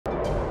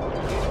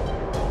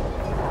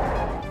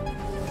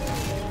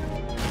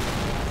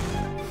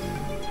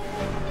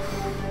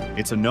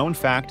It's a known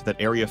fact that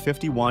Area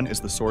 51 is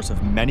the source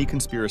of many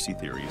conspiracy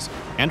theories,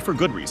 and for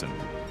good reason.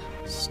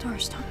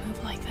 Stars don't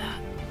move like that.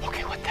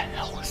 Okay, what the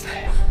hell was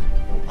that?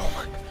 Oh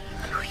my,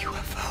 they're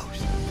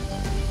UFOs.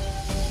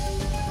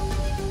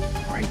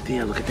 Right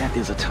there, look at that,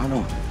 there's a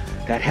tunnel.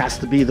 That has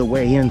to be the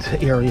way into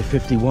Area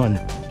 51.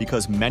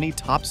 Because many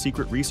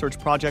top-secret research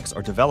projects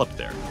are developed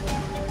there.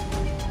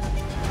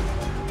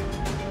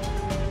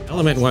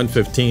 Element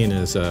 115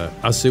 is a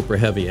super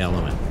heavy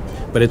element,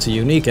 but it's a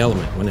unique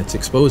element. When it's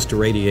exposed to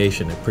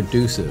radiation, it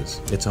produces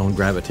its own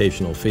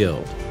gravitational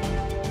field.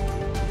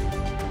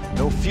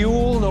 No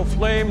fuel, no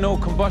flame, no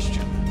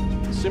combustion.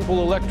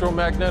 Simple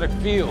electromagnetic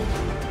field.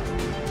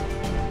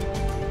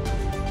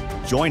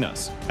 Join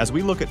us as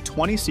we look at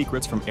 20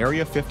 secrets from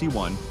Area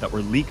 51 that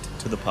were leaked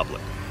to the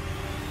public.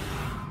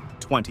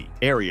 20.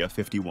 Area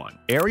 51.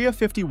 Area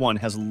 51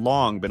 has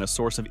long been a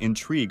source of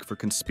intrigue for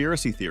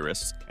conspiracy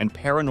theorists and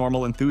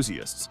paranormal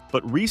enthusiasts,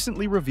 but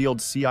recently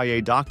revealed CIA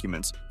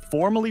documents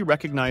formally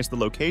recognize the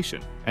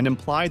location and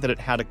imply that it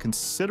had a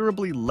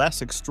considerably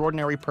less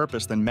extraordinary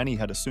purpose than many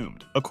had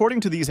assumed. According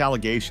to these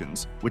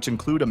allegations, which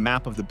include a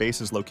map of the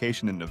base's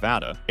location in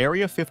Nevada,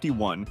 Area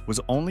 51 was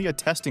only a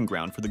testing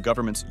ground for the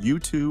government's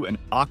U-2 and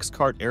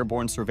OXCART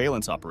airborne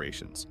surveillance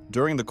operations.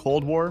 During the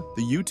Cold War,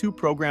 the U-2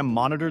 program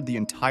monitored the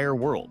entire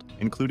world,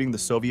 including the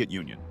Soviet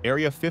Union.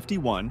 Area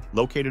 51,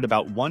 located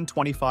about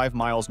 125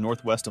 miles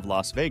northwest of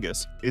Las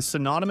Vegas, is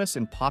synonymous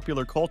in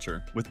popular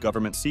culture with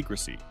government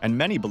secrecy, and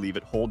many believe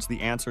it holds the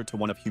answer to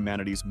one of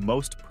humanity's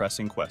most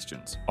pressing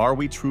questions. Are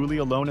we truly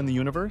alone in the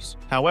universe?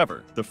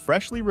 However, the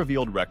freshly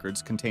revealed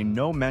records contain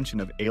no mention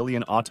of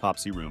alien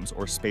autopsy rooms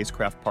or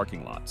spacecraft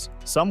parking lots.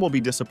 Some will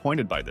be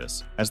disappointed by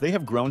this, as they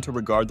have grown to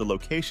regard the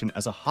location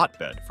as a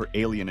hotbed for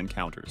alien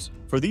encounters.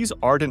 For these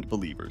ardent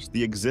believers,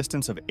 the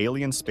existence of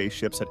alien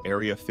spaceships at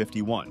Area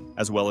 51,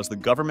 as well as the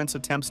government's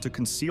attempts to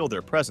conceal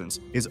their presence,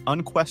 is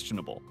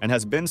unquestionable and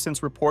has been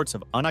since reports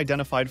of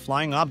unidentified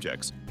flying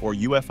objects, or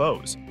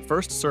UFOs,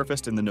 first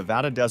surfaced in the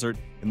Nevada desert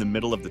in the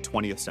middle of the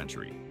 20th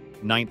century.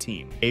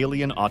 19.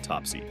 Alien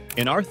autopsy.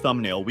 In our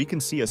thumbnail, we can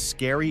see a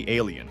scary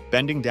alien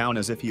bending down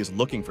as if he is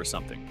looking for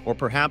something, or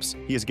perhaps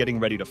he is getting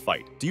ready to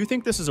fight. Do you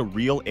think this is a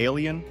real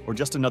alien or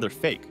just another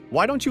fake?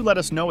 Why don't you let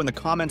us know in the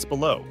comments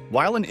below?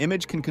 While an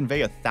image can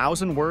convey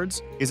 1,000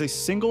 words, is a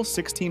single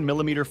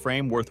 16mm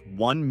frame worth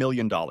 $1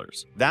 million?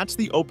 That's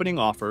the opening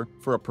offer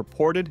for a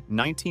purported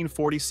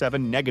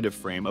 1947 negative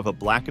frame of a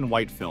black and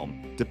white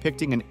film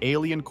depicting an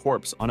alien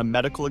corpse on a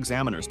medical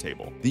examiner's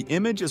table. The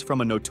image is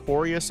from a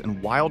notorious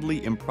and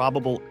wildly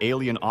improbable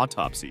alien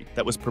autopsy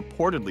that was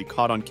purportedly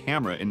caught on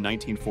camera in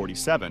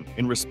 1947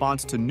 in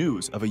response to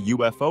news of a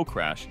UFO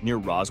crash near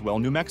Roswell,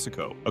 New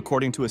Mexico.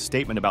 According to a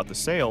statement about the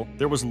sale,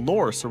 there was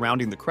lore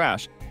surrounding the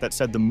crash that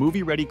said the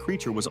movie-ready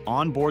creature was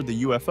on board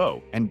the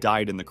UFO and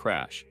died in the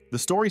crash. The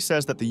story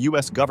says that the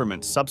US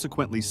government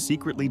subsequently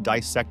secretly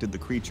dissected the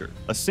creature.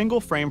 A single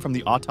frame from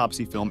the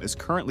autopsy film is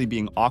currently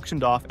being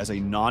auctioned off as a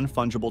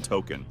non-fungible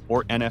token,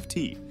 or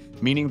NFT,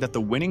 meaning that the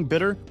winning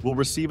bidder will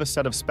receive a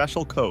set of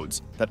special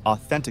codes that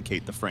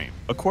authenticate the frame.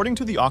 According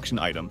to the auction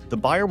item, the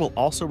buyer will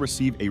also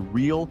receive a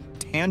real,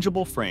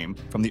 tangible frame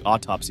from the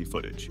autopsy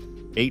footage.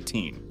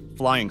 18.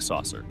 Flying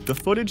saucer. The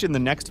footage in the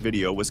next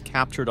video was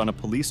captured on a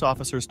police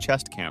officer's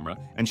chest camera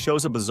and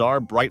shows a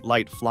bizarre bright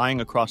light flying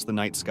across the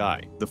night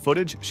sky. The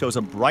footage shows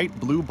a bright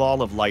blue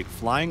ball of light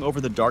flying over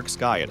the dark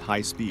sky at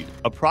high speed.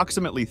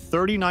 Approximately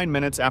 39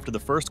 minutes after the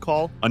first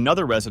call,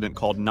 another resident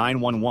called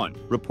 911,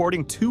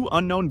 reporting two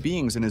unknown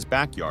beings in his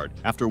backyard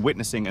after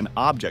witnessing an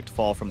object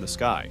fall from the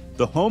sky.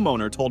 The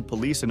homeowner told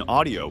police in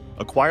audio,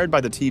 acquired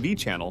by the TV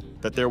channel,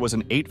 that there was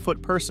an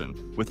 8-foot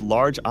person with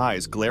large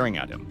eyes glaring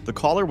at him. The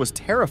caller was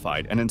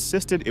terrified and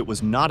insisted it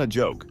was not a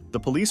joke. The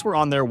police were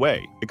on their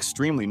way,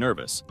 extremely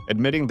nervous,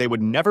 admitting they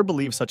would never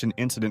believe such an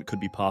incident could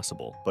be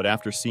possible. But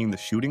after seeing the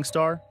shooting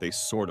star, they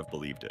sort of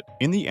believed it.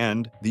 In the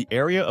end, the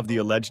area of the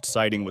alleged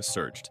sighting was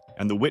searched,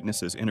 and the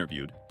witnesses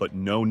interviewed, but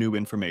no new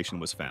information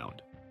was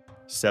found.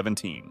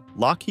 17.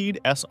 Lockheed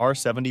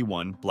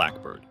SR-71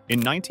 Blackbird. In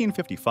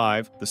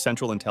 1955, the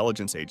Central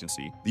Intelligence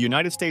Agency, the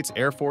United States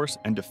Air Force,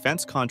 and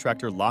defense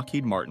contractor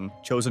Lockheed Martin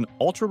chose an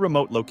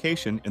ultra-remote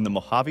location in the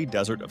Mojave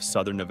Desert of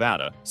southern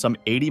Nevada, some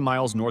 80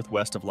 miles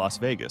northwest of Las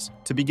Vegas,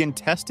 to begin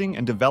testing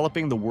and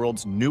developing the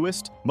world's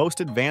newest,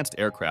 most advanced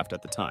aircraft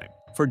at the time.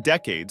 For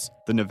decades,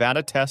 the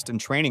Nevada Test and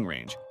Training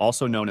Range,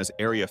 also known as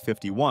Area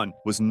 51,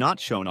 was not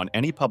shown on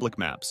any public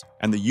maps,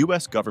 and the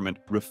US government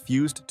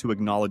refused to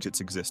acknowledge its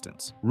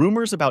existence.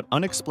 Rumors about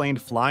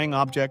unexplained flying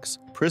objects,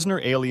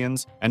 prisoner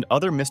aliens, and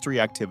other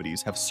mystery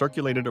activities have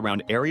circulated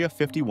around Area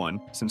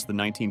 51 since the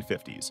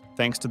 1950s,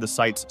 thanks to the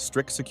site's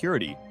strict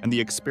security and the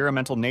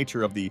experimental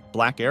nature of the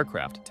black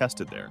aircraft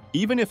tested there.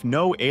 Even if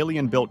no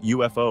alien-built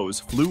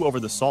UFOs flew over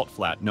the salt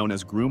flat known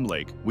as Groom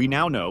Lake, we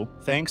now know,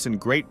 thanks in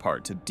great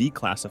part to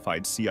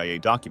declassified CIA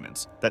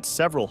documents, that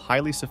several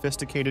highly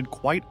sophisticated,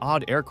 quite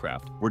odd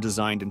aircraft were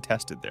designed and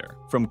tested there.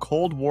 From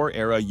Cold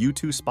War-era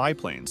U-2 spy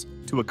planes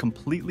to a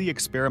completely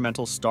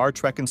experimental Star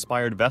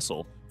Trek-inspired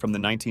vessel from the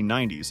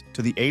 1990s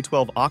to the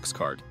A-12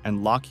 OXCART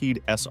and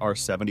Lockheed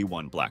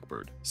SR-71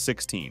 Blackbird.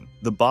 16.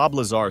 The Bob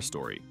Lazar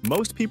story.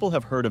 Most people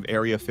have heard of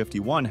Area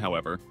 51,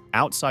 however,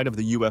 outside of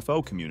the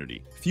UFO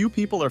community. Few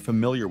people are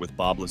familiar with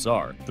Bob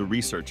Lazar, the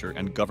researcher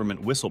and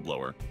government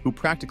whistleblower who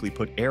practically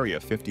put Area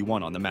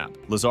 51 on the map.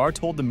 Lazar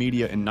told the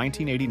media in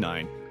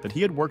 1989 that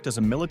he had worked as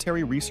a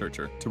military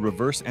researcher to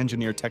reverse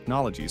engineer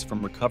technologies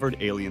from recovered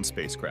alien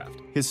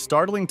spacecraft. His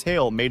startling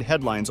tale made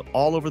headlines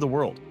all over the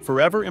world,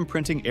 forever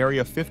imprinting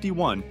Area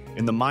 51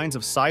 in the minds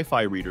of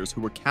sci-fi readers who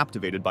were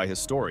captivated by his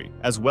story,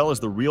 as well as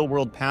the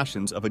real-world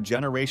passions of a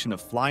generation of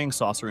flying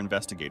saucer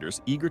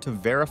investigators eager to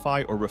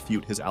verify or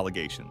refute his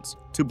allegations.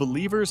 To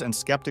believers and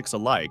skeptics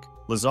alike,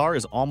 Lazar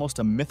is almost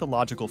a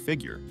mythological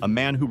figure, a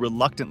man who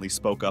reluctantly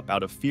spoke up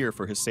out of fear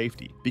for his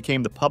safety,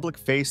 became the public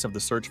face of the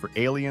search for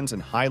aliens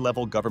and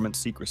high-level government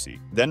secrecy,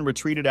 then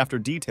retreated after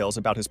details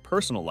about his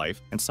personal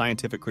life and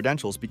scientific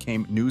credentials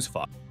became news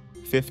fodder.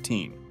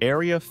 15.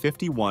 Area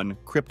 51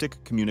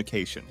 Cryptic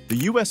Communication. The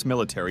U.S.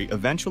 military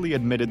eventually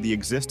admitted the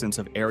existence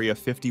of Area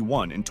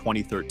 51 in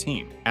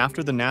 2013,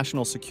 after the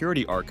National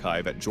Security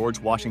Archive at George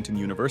Washington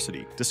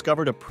University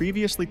discovered a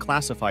previously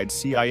classified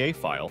CIA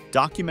file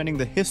documenting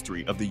the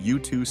history of the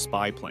U-2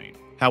 spy plane.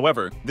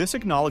 However, this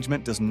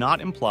acknowledgement does not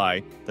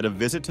imply that a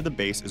visit to the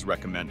base is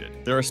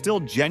recommended. There are still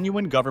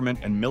genuine government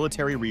and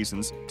military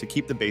reasons to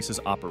keep the base's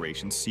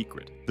operations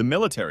secret. The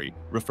military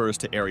refers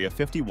to Area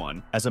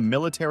 51 as a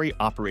military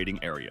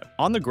operating area.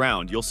 On the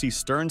ground, you'll see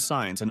stern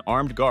signs and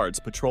armed guards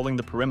patrolling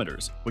the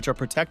perimeters, which are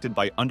protected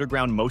by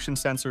underground motion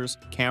sensors,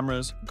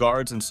 cameras,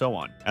 guards, and so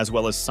on, as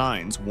well as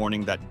signs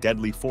warning that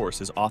deadly force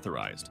is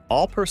authorized.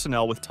 All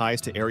personnel with ties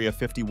to Area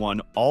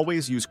 51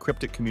 always use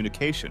cryptic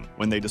communication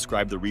when they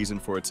describe the reason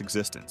for its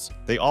existence.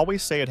 They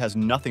always say it has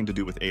nothing to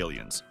do with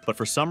aliens, but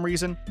for some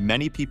reason,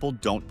 many people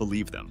don't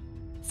believe them.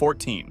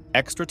 14.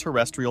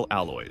 Extraterrestrial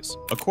alloys.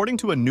 According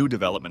to a new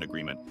development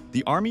agreement,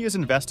 the Army is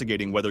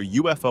investigating whether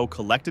UFO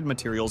collected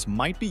materials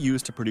might be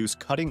used to produce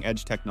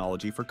cutting-edge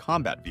technology for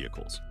combat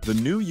vehicles. The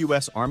new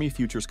U.S. Army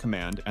Futures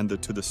Command and the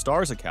To the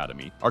Stars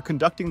Academy are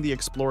conducting the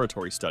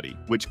exploratory study,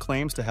 which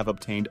claims to have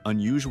obtained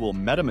unusual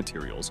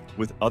metamaterials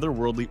with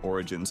otherworldly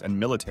origins and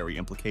military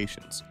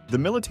implications. The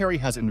military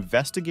has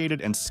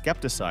investigated and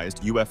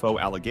skepticized UFO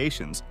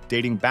allegations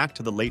dating back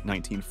to the late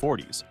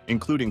 1940s,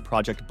 including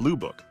Project Blue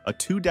Book, a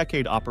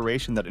two-decade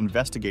operation that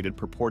investigated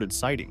purported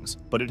sightings,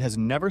 but it has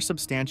never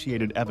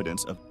substantiated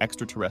evidence of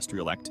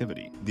extraterrestrial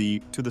activity.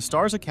 The To the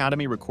Stars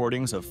Academy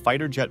recordings of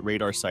fighter jet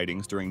radar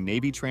sightings during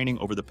Navy training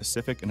over the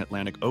Pacific and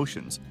Atlantic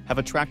Oceans have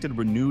attracted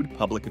renewed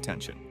public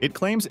attention. It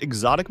claims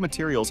exotic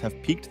materials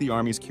have piqued the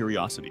Army's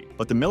curiosity,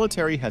 but the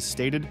military has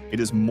stated it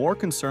is more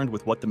concerned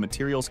with what the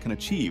materials can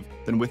achieve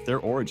than with their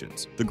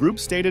origins. The group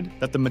stated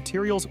that the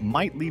materials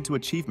might lead to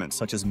achievements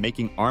such as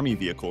making Army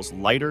vehicles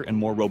lighter and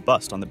more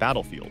robust on the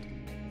battlefield.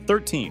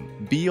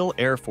 13. Beale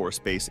Air Force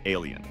Base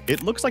alien.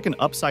 It looks like an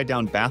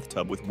upside-down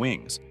bathtub with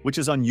wings, which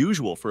is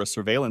unusual for a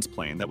surveillance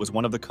plane that was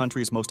one of the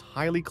country's most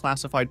highly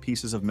classified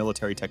pieces of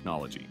military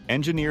technology.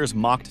 Engineers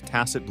mocked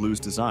Tacit Blue's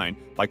design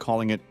by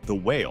calling it the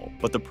Whale,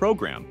 but the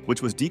program,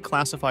 which was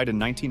declassified in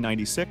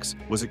 1996,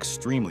 was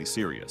extremely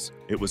serious.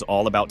 It was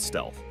all about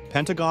stealth.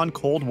 Pentagon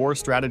Cold War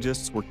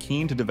strategists were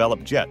keen to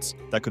develop jets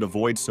that could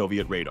avoid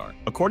Soviet radar.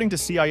 According to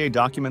CIA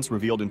documents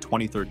revealed in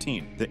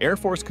 2013, the Air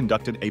Force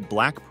conducted a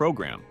black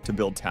program to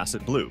build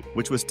Tacit Blue,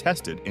 which was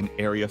tested in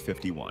Area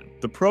 51.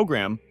 The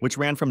program, which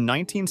ran from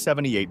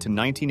 1978 to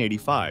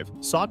 1985,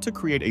 sought to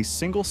create a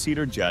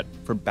single-seater jet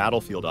for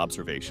battlefield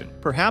observation.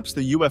 Perhaps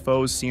the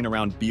UFOs seen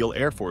around Beale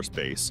Air Force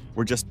Base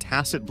were just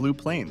Tacit Blue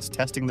planes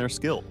testing their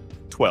skill.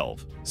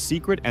 12.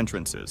 Secret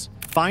entrances.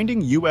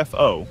 Finding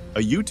UFO, a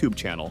YouTube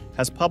channel,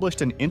 has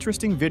published an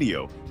interesting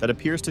video that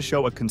appears to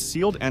show a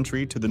concealed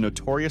entry to the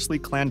notoriously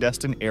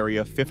clandestine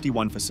Area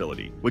 51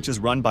 facility, which is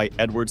run by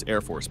Edwards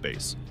Air Force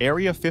Base.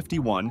 Area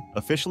 51,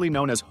 officially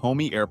known as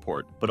Homey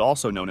Airport, but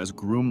also known as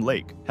Groom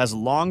Lake, has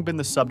long been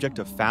the subject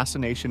of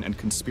fascination and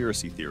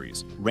conspiracy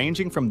theories,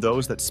 ranging from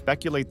those that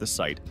speculate the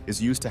site is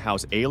used to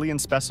house alien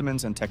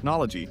specimens and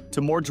technology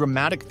to more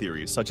dramatic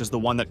theories such as the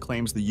one that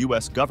claims the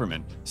U.S.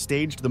 government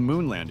staged the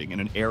moon landing in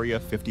an Area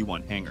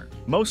 51 hangar.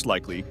 Most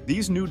likely,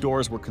 these new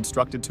doors were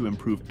constructed to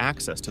improve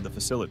access to the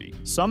facility.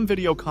 Some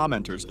video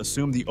commenters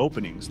assume the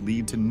openings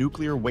lead to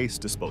nuclear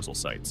waste disposal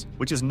sites,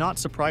 which is not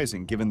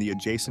surprising given the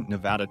adjacent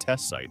Nevada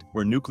test site,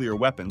 where nuclear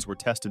weapons were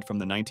tested from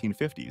the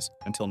 1950s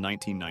until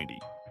 1990.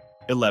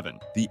 11.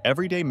 The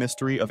everyday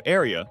mystery of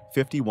Area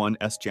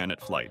 51's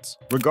Janet flights.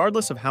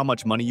 Regardless of how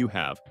much money you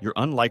have, you're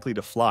unlikely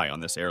to fly on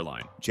this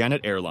airline.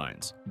 Janet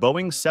Airlines.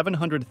 Boeing's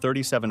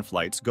 737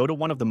 flights go to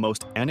one of the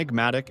most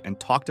enigmatic and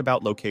talked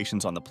about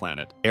locations on the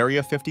planet,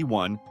 Area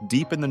 51,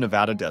 deep in the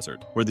Nevada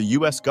desert, where the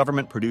U.S.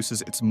 government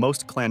produces its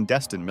most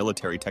clandestine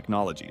military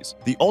technologies.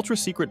 The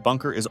ultra-secret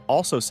bunker is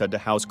also said to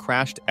house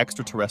crashed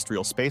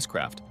extraterrestrial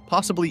spacecraft,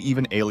 possibly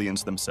even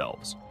aliens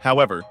themselves.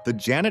 However, the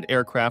Janet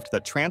aircraft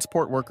that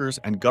transport workers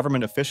and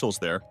government officials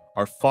there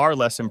are far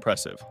less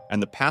impressive,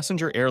 and the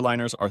passenger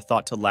airliners are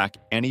thought to lack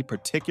any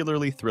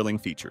particularly thrilling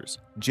features.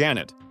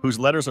 Janet, whose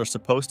letters are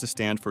supposed to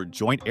stand for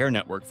Joint Air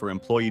Network for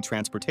Employee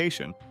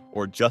Transportation,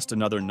 or just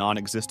another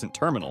non-existent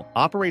terminal,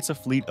 operates a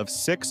fleet of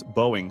 6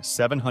 Boeing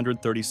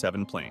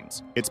 737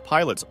 planes. Its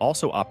pilots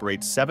also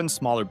operate 7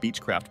 smaller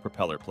Beechcraft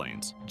propeller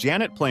planes.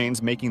 Janet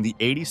planes making the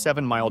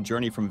 87-mile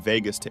journey from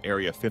Vegas to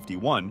Area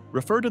 51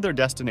 refer to their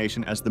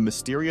destination as the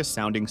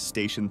mysterious-sounding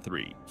Station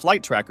 3.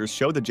 Flight trackers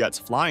show the jets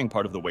flying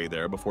part of the way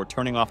there before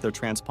turning off their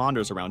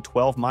transponders around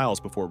 12 miles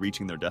before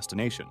reaching their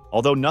destination.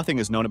 Although nothing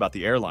is known about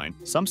the airline,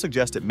 some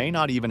suggest it may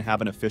not even have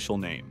an official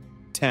name.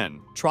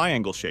 10.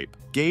 Triangle shape.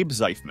 Gabe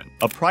Zeifman,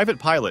 a private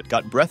pilot,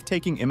 got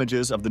breathtaking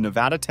images of the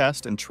Nevada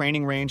Test and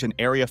Training Range in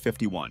Area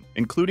 51,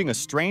 including a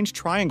strange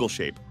triangle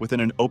shape within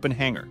an open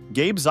hangar.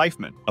 Gabe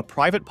Zeifman, a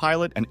private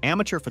pilot and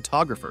amateur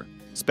photographer,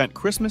 spent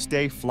Christmas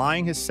Day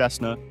flying his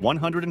Cessna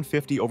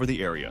 150 over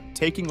the area,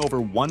 taking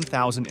over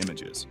 1,000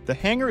 images. The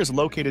hangar is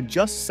located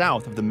just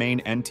south of the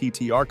main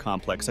NTTR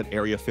complex at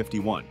Area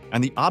 51,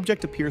 and the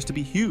object appears to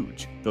be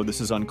huge, though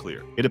this is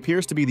unclear. It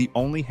appears to be the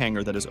only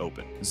hangar that is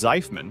open.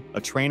 Zeifman,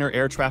 a trainer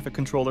air traffic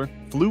controller,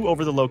 flew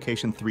over the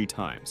location 3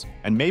 times,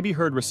 and may be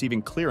heard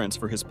receiving clearance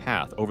for his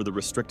path over the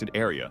restricted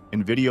area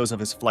in videos of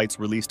his flights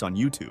released on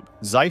YouTube.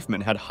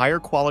 Zeifman had higher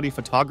quality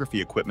photography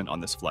equipment on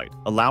this flight,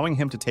 allowing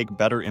him to take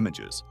better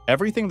images.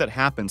 Everything that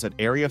happens at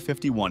Area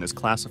 51 is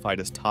classified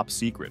as top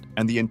secret,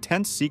 and the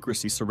intense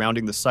secrecy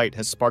surrounding the site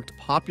has sparked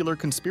popular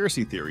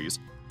conspiracy theories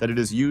that it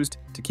is used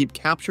to keep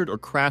captured or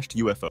crashed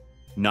UFOs.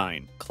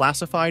 9.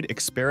 Classified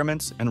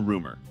experiments and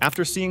rumor.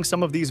 After seeing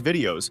some of these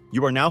videos,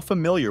 you are now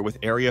familiar with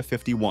Area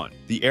 51,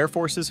 the Air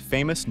Force's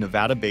famous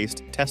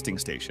Nevada-based testing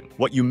station.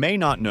 What you may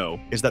not know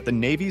is that the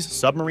Navy's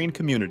submarine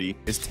community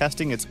is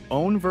testing its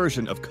own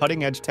version of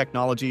cutting-edge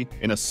technology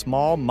in a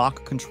small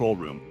mock control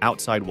room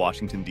outside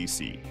Washington,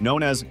 D.C.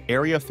 Known as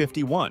Area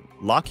 51,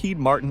 Lockheed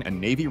Martin and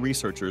Navy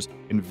researchers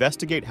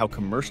investigate how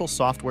commercial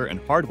software and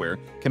hardware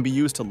can be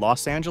used to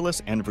Los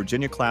Angeles and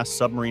Virginia-class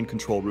submarine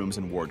control rooms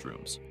and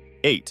wardrooms.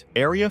 8.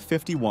 Area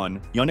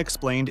 51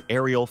 Unexplained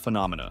Aerial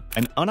Phenomena.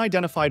 An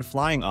unidentified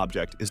flying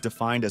object is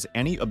defined as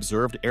any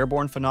observed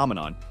airborne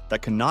phenomenon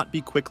that cannot be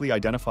quickly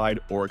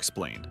identified or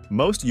explained.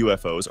 Most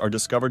UFOs are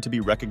discovered to be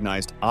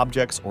recognized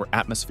objects or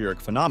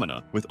atmospheric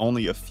phenomena, with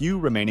only a few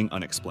remaining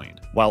unexplained.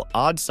 While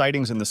odd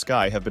sightings in the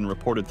sky have been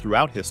reported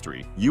throughout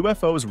history,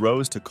 UFOs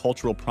rose to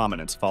cultural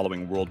prominence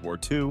following World War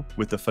II,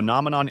 with the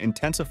phenomenon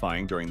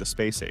intensifying during the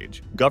space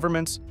age.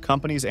 Governments,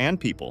 companies, and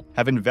people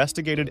have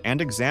investigated and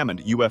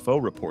examined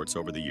UFO reports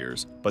over the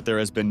years, but there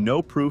has been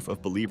no proof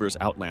of believers'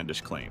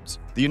 outlandish claims.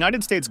 The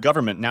United States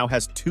government now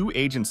has 2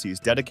 agencies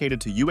dedicated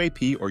to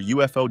UAP or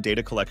UFO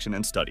data collection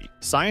and study.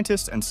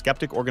 Scientists and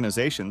skeptic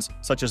organizations,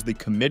 such as the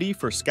Committee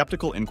for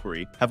Skeptical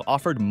Inquiry, have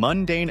offered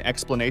mundane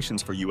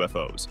explanations for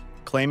UFOs,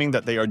 claiming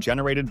that they are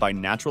generated by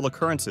natural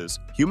occurrences,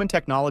 human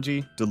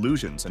technology,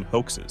 delusions, and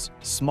hoaxes.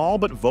 Small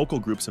but vocal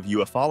groups of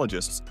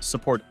ufologists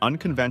support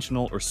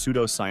unconventional or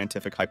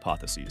pseudo-scientific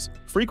hypotheses,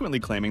 frequently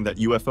claiming that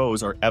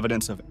UFOs are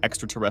evidence of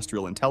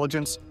extraterrestrial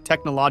intelligence,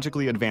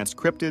 technologically advanced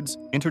cryptids,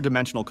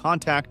 interdimensional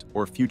contact,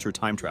 or future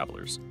time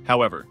travelers.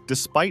 However,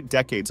 despite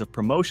decades of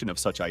promotion of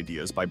such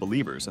ideas by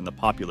believers in the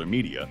popular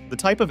media, the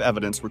type of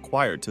evidence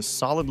required to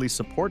solidly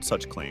support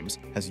such claims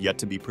has yet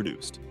to be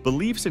produced.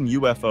 Beliefs in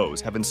UFOs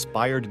have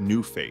inspired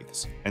new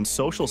faiths, and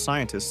social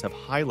scientists have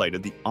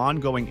highlighted the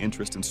ongoing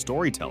interest in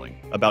storytelling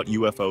about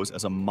UFOs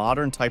as a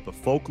modern type of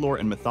folklore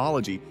and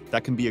mythology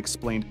that can be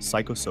explained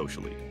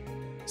psychosocially.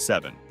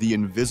 7. The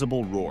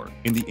invisible roar.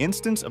 In the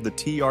instance of the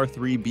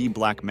TR-3B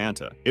Black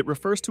Manta, it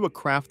refers to a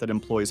craft that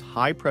employs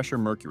high-pressure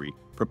mercury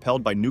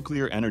propelled by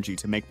nuclear energy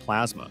to make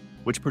plasma,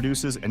 which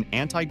produces an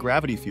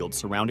anti-gravity field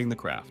surrounding the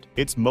craft.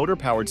 Its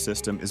motor-powered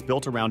system is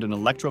built around an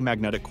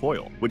electromagnetic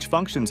coil, which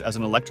functions as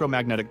an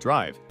electromagnetic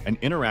drive and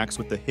interacts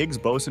with the Higgs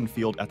boson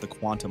field at the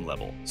quantum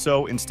level.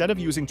 So, instead of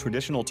using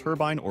traditional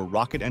turbine or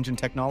rocket engine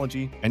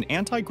technology, an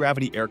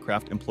anti-gravity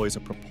aircraft employs a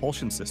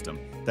propulsion system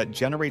that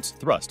generates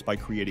thrust by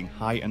creating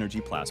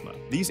high-energy plasma.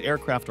 These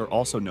aircraft are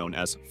also known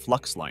as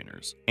flux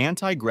liners.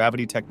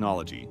 Anti-gravity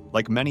technology,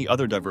 like many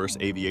other diverse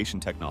aviation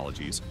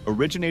technologies,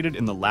 originated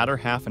in the latter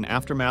half and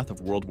aftermath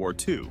of World War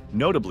II,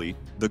 notably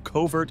the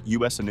covert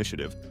U.S.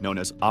 initiative known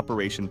as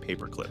Operation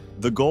Paperclip.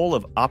 The goal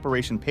of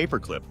Operation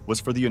Paperclip was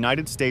for the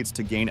United States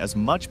to gain as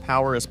much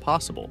power as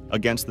possible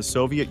against the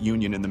Soviet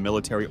Union in the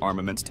military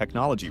armaments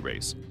technology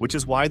race, which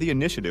is why the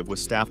initiative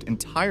was staffed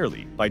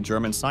entirely by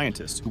German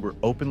scientists who were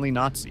openly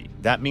Nazi.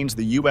 That means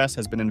the U.S.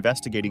 has been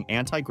investigating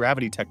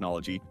anti-gravity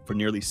technology for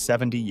nearly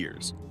 70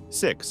 years.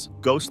 6.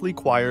 Ghostly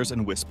choirs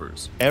and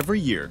whispers. Every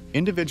year,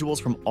 individuals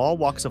from all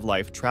walks of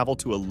life travel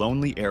to a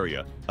lonely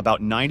area about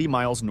 90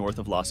 miles north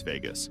of Las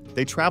Vegas.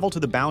 They travel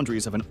to the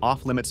boundaries of an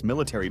off-limits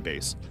military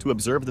base to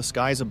observe the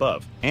skies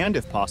above, and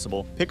if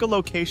possible, pick a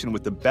location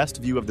with the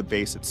best view of the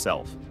base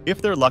itself.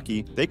 If they're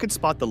lucky, they could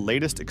spot the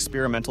latest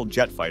experimental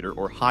jet fighter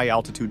or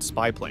high-altitude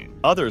spy plane.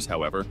 Others,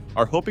 however,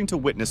 are hoping to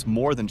witness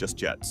more than just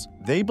jets.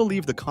 They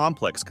believe the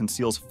complex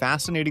conceals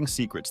fascinating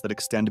secrets that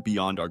extend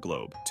beyond our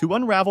globe. To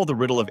unravel the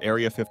riddle of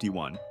Area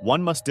 51,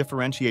 one must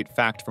differentiate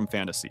fact from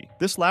fantasy.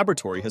 This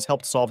laboratory has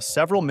helped solve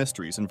several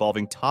mysteries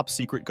involving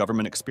top-secret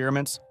government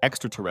experiments,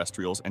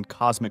 extraterrestrials, and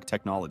cosmic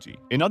technology.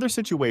 In other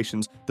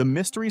situations, the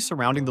mystery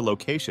surrounding the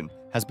location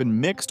has been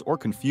mixed or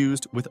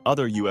confused with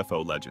other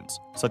UFO legends,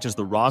 such as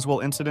the Roswell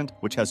incident,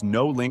 which has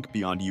no link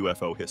beyond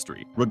UFO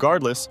history.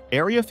 Regardless,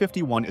 Area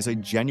 51 is a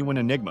genuine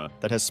enigma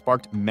that has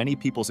sparked many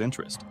people's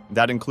interest.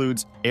 That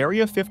includes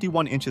Area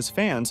 51 Inches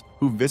fans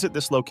who visit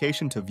this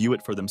location to view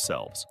it for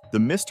themselves. The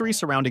mystery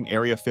surrounding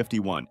Area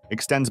 51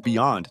 extends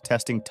beyond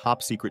testing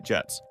top-secret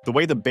jets. The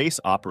way the base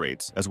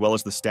operates, as well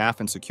as the staff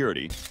and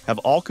security, have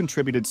all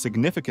contributed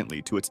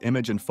significantly to its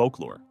image and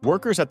folklore.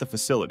 Workers at the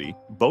facility,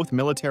 both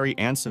military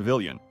and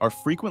civilian, are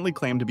frequently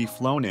claimed to be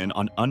flown in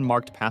on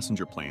unmarked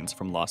passenger planes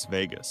from Las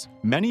Vegas.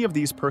 Many of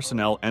these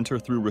personnel enter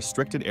through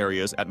restricted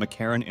areas at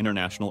McCarran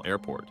International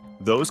Airport.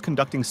 Those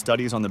conducting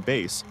studies on the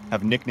base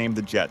have nicknamed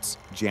the jets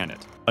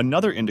Janet.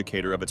 Another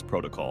indicator of its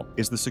protocol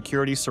is the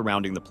security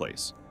surrounding the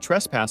place.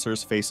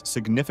 Trespassers face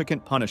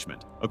significant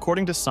punishment,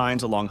 according to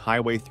signs along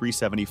Highway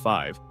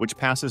 375, which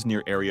passes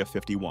near Area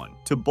 51.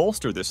 To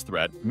bolster this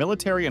threat,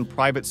 military and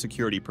private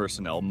security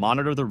personnel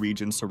monitor the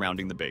region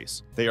surrounding the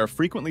base. They are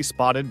frequently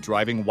spotted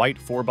driving white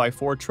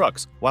 4x4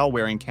 trucks while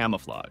wearing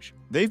camouflage.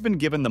 They've been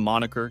given the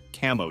moniker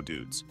Camo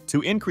Dudes.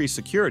 To increase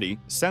security,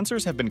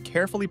 sensors have been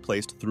carefully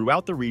placed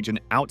throughout the region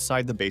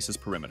outside the base's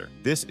perimeter.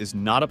 This is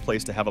not a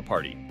place to have a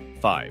party.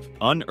 5.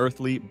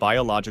 Unearthly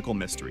biological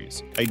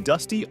mysteries. A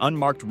dusty,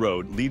 unmarked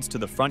road leads to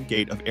the front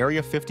gate of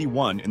Area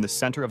 51 in the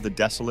center of the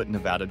desolate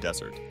Nevada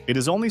desert. It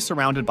is only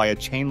surrounded by a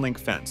chain-link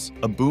fence,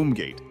 a boom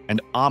gate,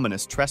 and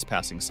ominous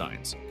trespassing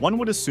signs. One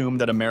would assume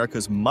that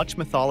America's much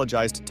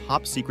mythologized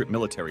top-secret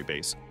military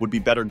base would be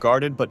better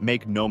guarded, but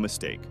make no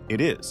mistake,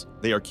 it is.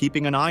 They are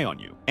keeping an eye on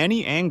you.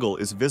 Any angle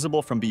is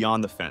visible from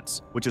beyond the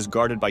fence, which is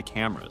guarded by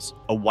cameras.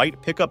 A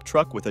white pickup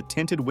truck with a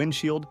tinted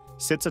windshield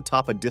sits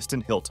atop a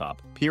distant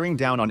hilltop, peering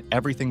down on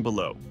everything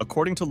below.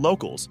 According to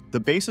locals, the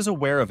base is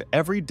aware of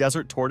every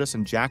desert tortoise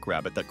and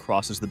jackrabbit that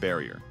crosses the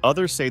barrier.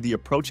 Others say the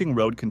approaching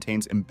road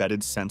contains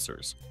embedded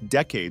sensors.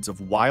 Decades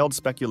of wild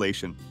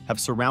speculation have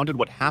surrounded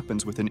what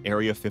happens within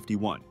Area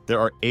 51. There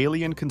are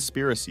alien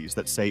conspiracies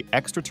that say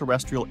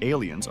extraterrestrial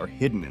aliens are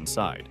hidden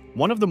inside.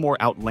 One of the more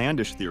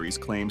outlandish theories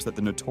claims that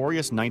the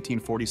notorious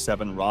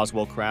 1947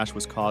 Roswell crash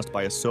was caused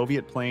by a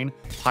Soviet plane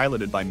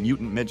piloted by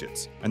mutant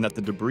midgets, and that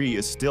the debris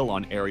is still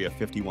on Area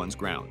 51's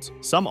grounds.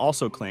 Some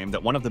also claim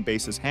that one of the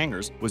base's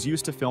hangars was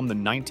used to film the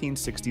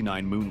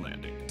 1969 moon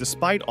landing.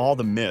 Despite all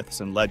the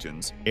myths and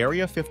legends,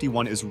 Area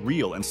 51 is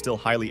real and still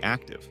highly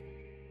active.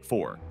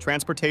 4.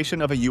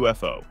 Transportation of a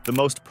UFO. The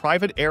most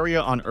private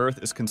area on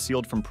Earth is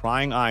concealed from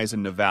prying eyes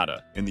in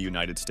Nevada, in the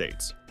United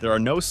States. There are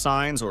no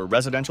signs or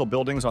residential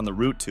buildings on the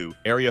route to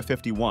Area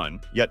 51,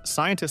 yet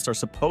scientists are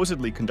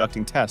supposedly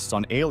conducting tests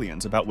on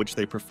aliens about which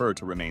they prefer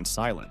to remain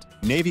silent.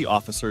 Navy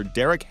officer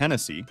Derek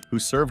Hennessy, who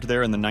served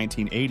there in the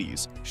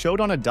 1980s,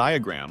 showed on a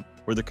diagram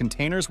where the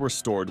containers were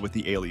stored with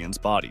the aliens'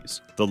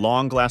 bodies. The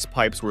long glass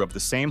pipes were of the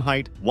same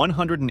height,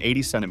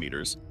 180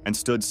 centimeters, and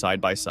stood side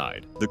by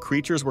side. The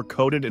creatures were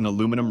coated in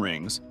aluminum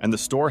rings, and the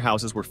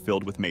storehouses were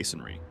filled with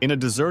masonry. In a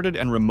deserted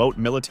and remote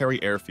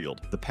military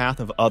airfield, the path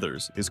of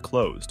others is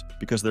closed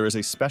because there is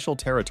a special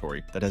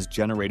territory that has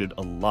generated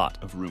a lot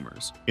of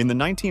rumors. In the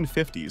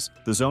 1950s,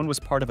 the zone was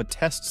part of a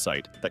test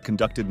site that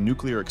conducted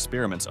nuclear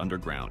experiments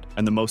underground,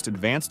 and the most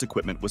advanced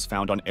equipment was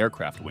found on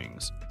aircraft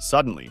wings.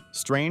 Suddenly,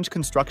 strange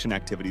construction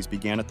activities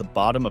began at the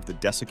bottom of the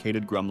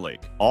desiccated Grum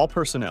Lake. All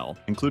personnel,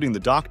 including the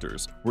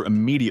doctors, were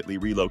immediately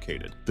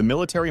relocated. The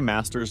military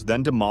masters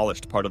then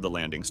demolished part of the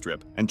landing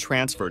strip and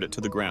transferred it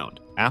to the ground,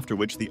 after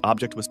which the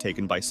object was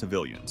taken by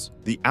civilians.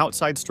 The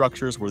outside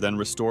structures were then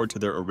restored to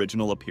their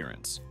original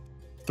appearance.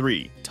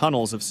 3.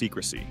 Tunnels of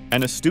secrecy.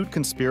 An astute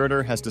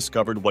conspirator has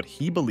discovered what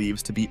he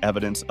believes to be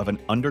evidence of an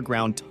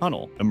underground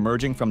tunnel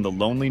emerging from the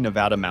lonely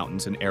Nevada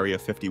mountains in Area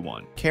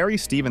 51. Carrie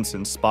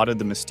Stevenson spotted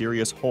the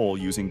mysterious hole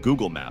using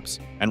Google Maps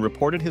and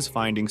reported his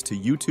findings to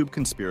YouTube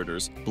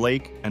conspirators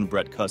Blake and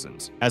Brett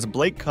Cousins. As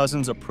Blake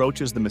Cousins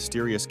approaches the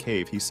mysterious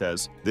cave, he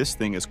says, "This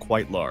thing is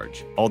quite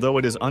large." Although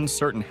it is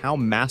uncertain how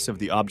massive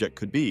the object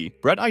could be,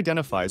 Brett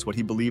identifies what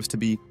he believes to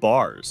be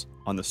bars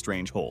on the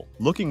strange hole.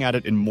 Looking at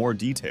it in more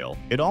detail,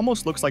 it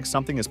almost looks like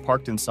something is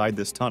parked inside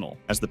this tunnel,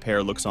 as the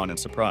pair looks on in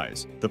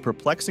surprise. The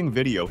perplexing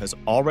video has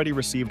already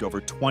received over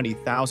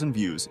 20,000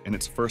 views in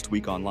its first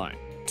week online.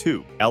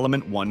 2.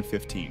 Element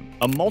 115.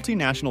 A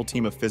multinational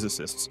team of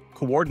physicists,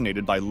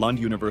 coordinated by Lund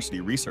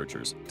University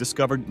researchers,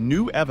 discovered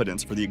new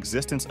evidence for the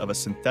existence of a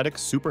synthetic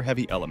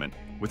superheavy element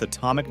with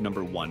atomic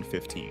number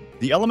 115.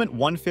 The element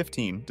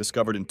 115,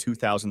 discovered in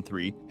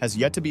 2003, has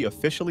yet to be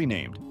officially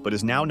named, but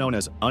is now known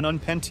as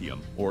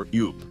ununpentium, or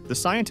UP. The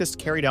scientists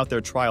carried out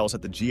their trials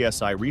at the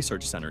GSI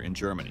Research Center in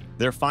Germany.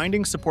 Their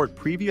findings support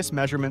previous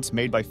measurements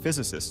made by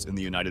physicists in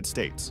the United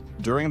States.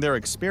 During their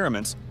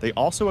experiments, they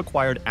also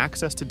acquired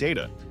access to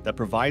data that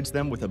provides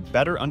them with a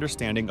better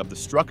understanding of the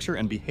structure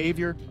and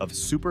behavior of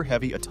superheavy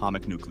super-heavy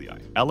atomic nuclei.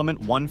 Element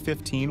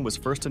 115 was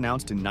first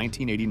announced in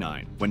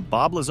 1989, when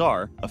Bob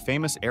Lazar, a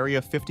famous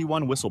Area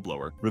 51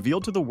 whistleblower,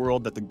 revealed to the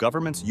world that the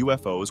government's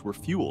UFOs were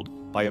fueled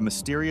by a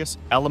mysterious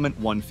Element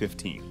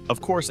 115.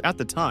 Of course, at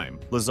the time,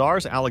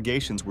 Lazar's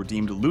allegations were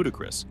deemed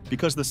ludicrous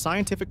because the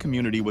scientific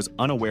community was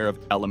unaware of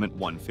Element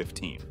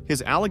 115.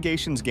 His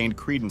allegations gained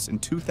credence in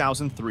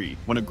 2003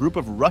 when a group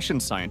of Russian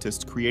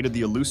scientists created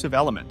the elusive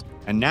element,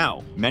 and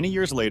now, many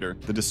years later,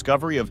 the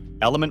discovery of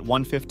Element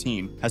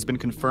 115 has been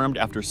confirmed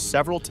after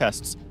several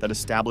tests that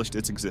established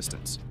its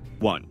existence.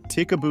 1.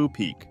 Tikaboo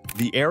Peak.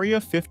 The Area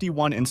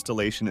 51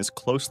 installation is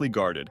closely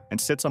guarded and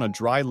sits on a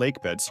dry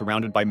lakebed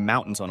surrounded by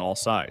mountains on all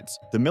sides.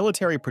 The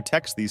military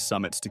protects these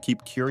summits to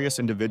keep curious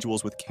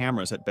individuals with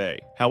cameras at bay.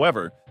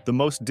 However, the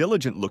most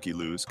diligent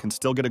looky-loos can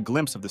still get a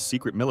glimpse of the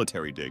secret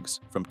military digs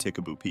from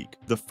Tikaboo Peak.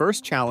 The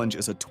first challenge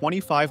is a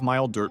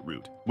 25-mile dirt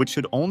route, which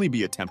should only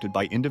be attempted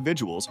by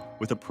individuals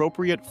with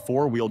appropriate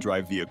four-wheel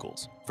drive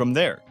vehicles. From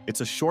there,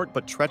 it's a short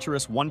but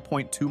treacherous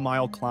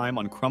 1.2-mile climb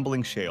on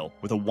crumbling shale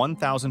with a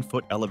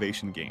 1,000-foot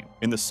elevation gain.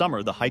 In the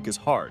summer, the hike is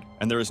hard,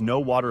 and there is no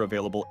water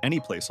available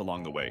anyplace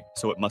along the way,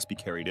 so it must be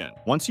carried in.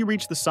 Once you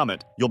reach the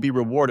summit, you'll be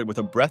rewarded with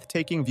a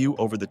breathtaking view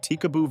over the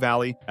Tikaboo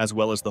Valley as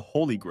well as the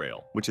Holy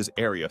Grail, which is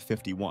Area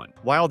 51.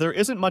 While there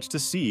isn't much to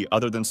see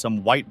other than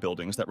some white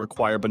buildings that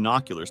require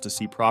binoculars to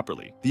see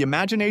properly, the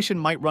imagination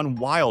might run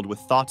wild with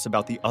thoughts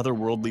about the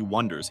otherworldly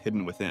wonders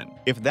hidden within.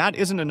 If that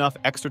isn't enough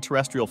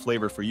extraterrestrial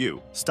flavor for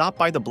you, stop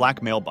by the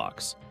Black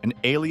Mailbox, an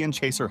alien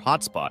chaser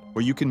hotspot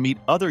where you can meet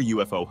other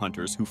UFO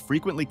hunters who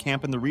frequently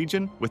camp in the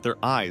region with their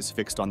eyes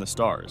fixed on the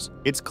stars.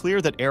 It's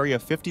clear that Area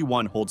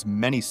 51 holds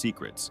many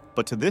secrets,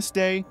 but to this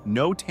day,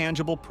 no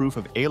tangible proof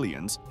of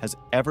aliens has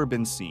ever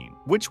been seen.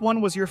 Which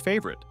one was your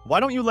favorite? Why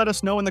don't you let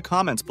us know in the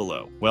comments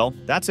below? Well,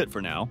 that's it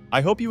for now.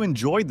 I hope you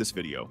enjoyed this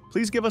video.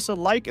 Please give us a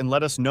like and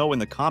let us know in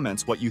the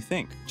comments what you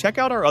think. Check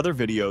out our other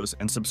videos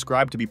and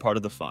subscribe to be part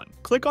of the fun.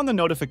 Click on the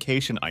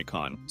notification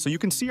icon so you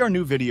can see our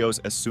new videos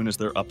as soon as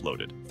they're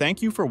uploaded.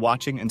 Thank you for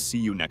watching and see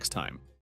you next time.